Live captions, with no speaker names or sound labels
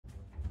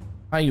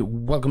Hi,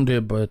 welcome to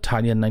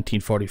Battalion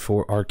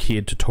 1944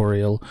 arcade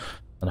tutorial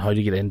on how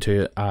to get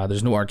into it.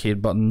 There's no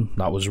arcade button,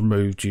 that was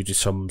removed due to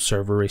some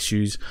server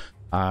issues.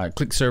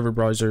 Click server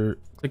browser,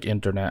 click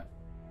internet.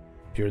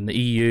 If you're in the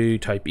EU,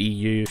 type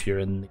EU. If you're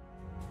in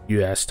the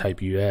US, type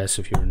US.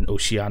 If you're in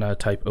Oceania,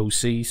 type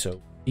OC,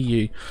 so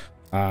EU.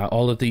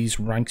 All of these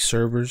ranked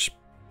servers,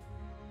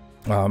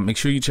 make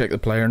sure you check the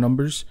player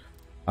numbers.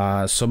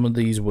 Some of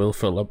these will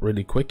fill up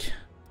really quick.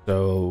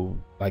 So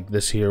like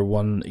this here,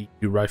 one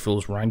EU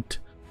rifles ranked.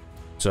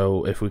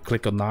 So if we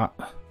click on that,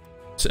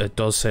 it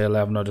does say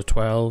 11 out of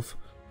 12,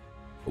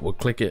 but we'll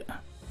click it.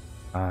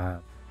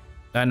 9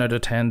 out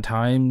of 10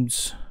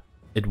 times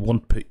it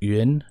won't put you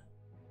in,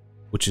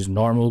 which is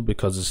normal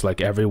because it's like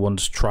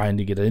everyone's trying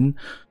to get in.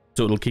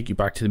 So it'll kick you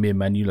back to the main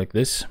menu like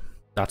this.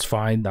 That's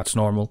fine, that's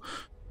normal.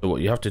 So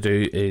what you have to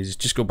do is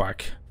just go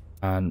back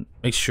and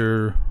make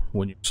sure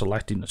when you're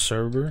selecting the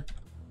server,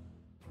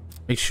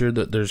 make sure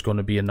that there's going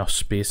to be enough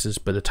spaces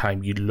by the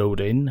time you load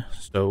in.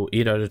 So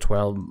 8 out of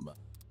 12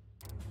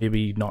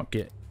 maybe not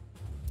get.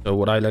 So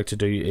what I like to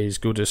do is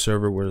go to a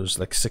server where there's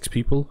like 6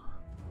 people,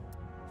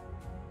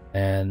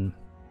 and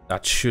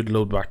that should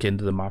load back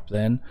into the map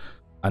then,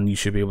 and you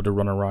should be able to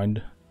run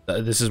around.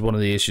 This is one of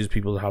the issues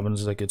people are having,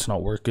 is like it's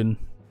not working,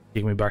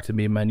 taking me back to the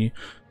main menu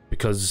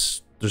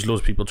because there's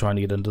loads of people trying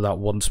to get into that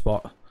one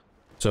spot.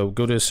 So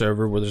go to a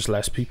server where there's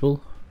less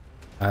people,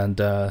 and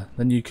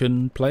then you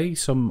can play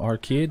some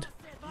arcade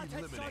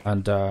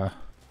and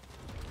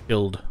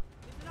killed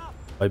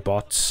by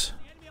bots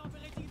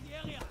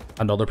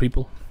and other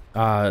people.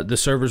 The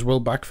servers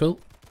will backfill,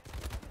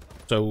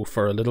 so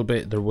for a little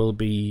bit there will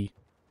be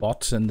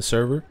bots in the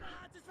server,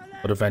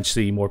 but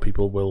eventually more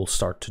people will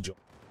start to join.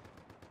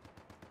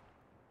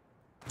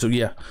 So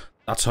yeah,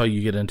 that's how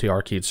you get into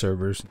arcade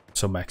servers,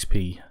 some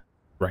XP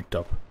ranked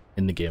up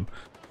in the game.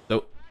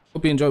 So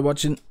hope you enjoyed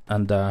watching,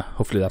 and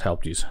hopefully that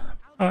helped you.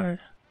 Bye.